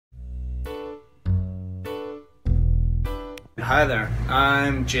Hi there,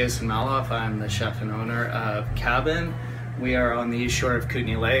 I'm Jason Maloff. I'm the chef and owner of Cabin. We are on the east shore of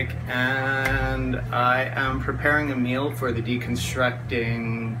Kootenay Lake, and I am preparing a meal for the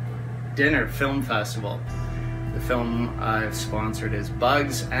Deconstructing Dinner Film Festival. The film I've sponsored is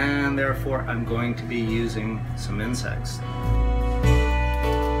bugs, and therefore I'm going to be using some insects.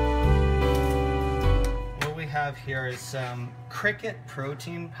 What we have here is some cricket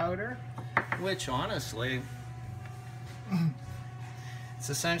protein powder, which honestly, it's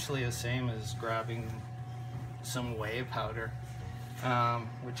essentially the same as grabbing some whey powder,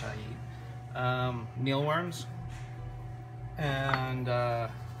 which I eat. Mealworms and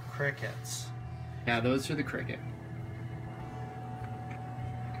crickets. Yeah, those are the cricket.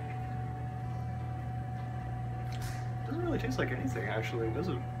 Doesn't really taste like anything, actually, does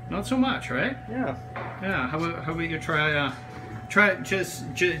it? Not so much, right? Yeah. Yeah. How about you try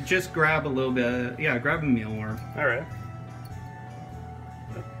just grab a little bit. Yeah, grab a mealworm. All right.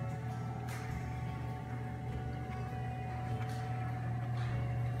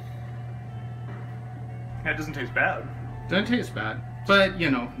 That doesn't taste bad. Doesn't taste bad, but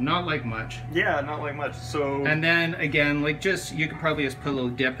you know, not like much. Yeah, not like much. So. And then again, like you could probably just put a little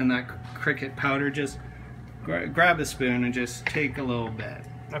dip in that cricket powder. Just grab a spoon and just take a little bit.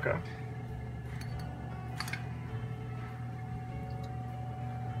 Okay.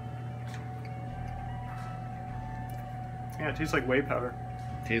 Yeah, it tastes like whey powder.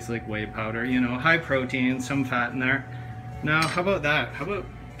 Tastes like whey powder. You know, high protein, some fat in there. Now, how about that? How about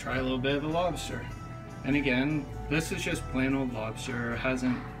try a little bit of the lobster? And again, this is just plain old lobster. It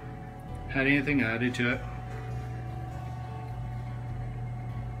hasn't had anything added to it.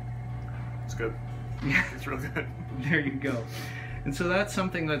 It's good. Yeah, it's real good. There you go. And so that's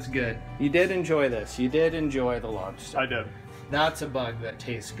something that's good. You did enjoy this. You did enjoy the lobster. I did. That's a bug that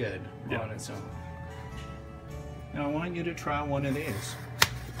tastes good Yeah. on its own. Now I want you to try one of these,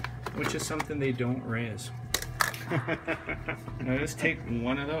 which is something they don't raise. Now just take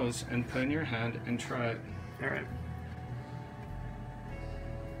one of those and put in your hand and try it. All right.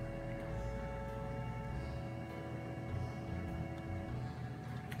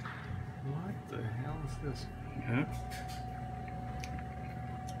 What the hell is this? Yeah.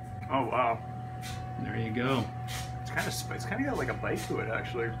 Oh wow. There you go. It's kind of got like a bite to it,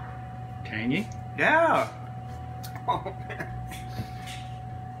 actually. Tangy? Yeah. Oh man.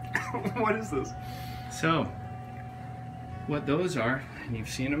 What is this? So, what those are, and you've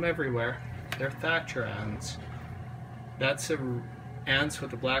seen them everywhere, they're Thatcher ants. That's ants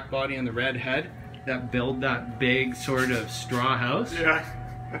with the black body and the red head that build that big sort of straw house. Yeah.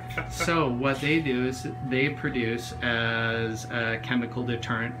 So what they do is they produce as a chemical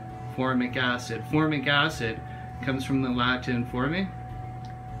deterrent formic acid. Formic acid comes from the Latin formi,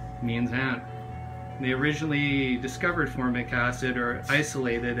 means ant. They originally discovered formic acid or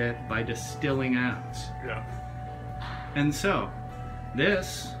isolated it by distilling ants. Yeah. And so,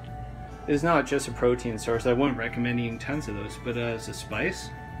 this is not just a protein source. I wouldn't recommend eating tons of those, but as a spice,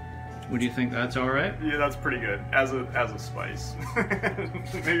 would you think that's all right? Yeah, that's pretty good as a spice.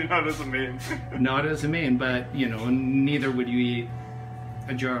 Maybe not as a main. Not as a main, but you know, neither would you eat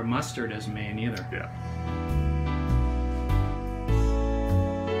a jar of mustard as a main either. Yeah.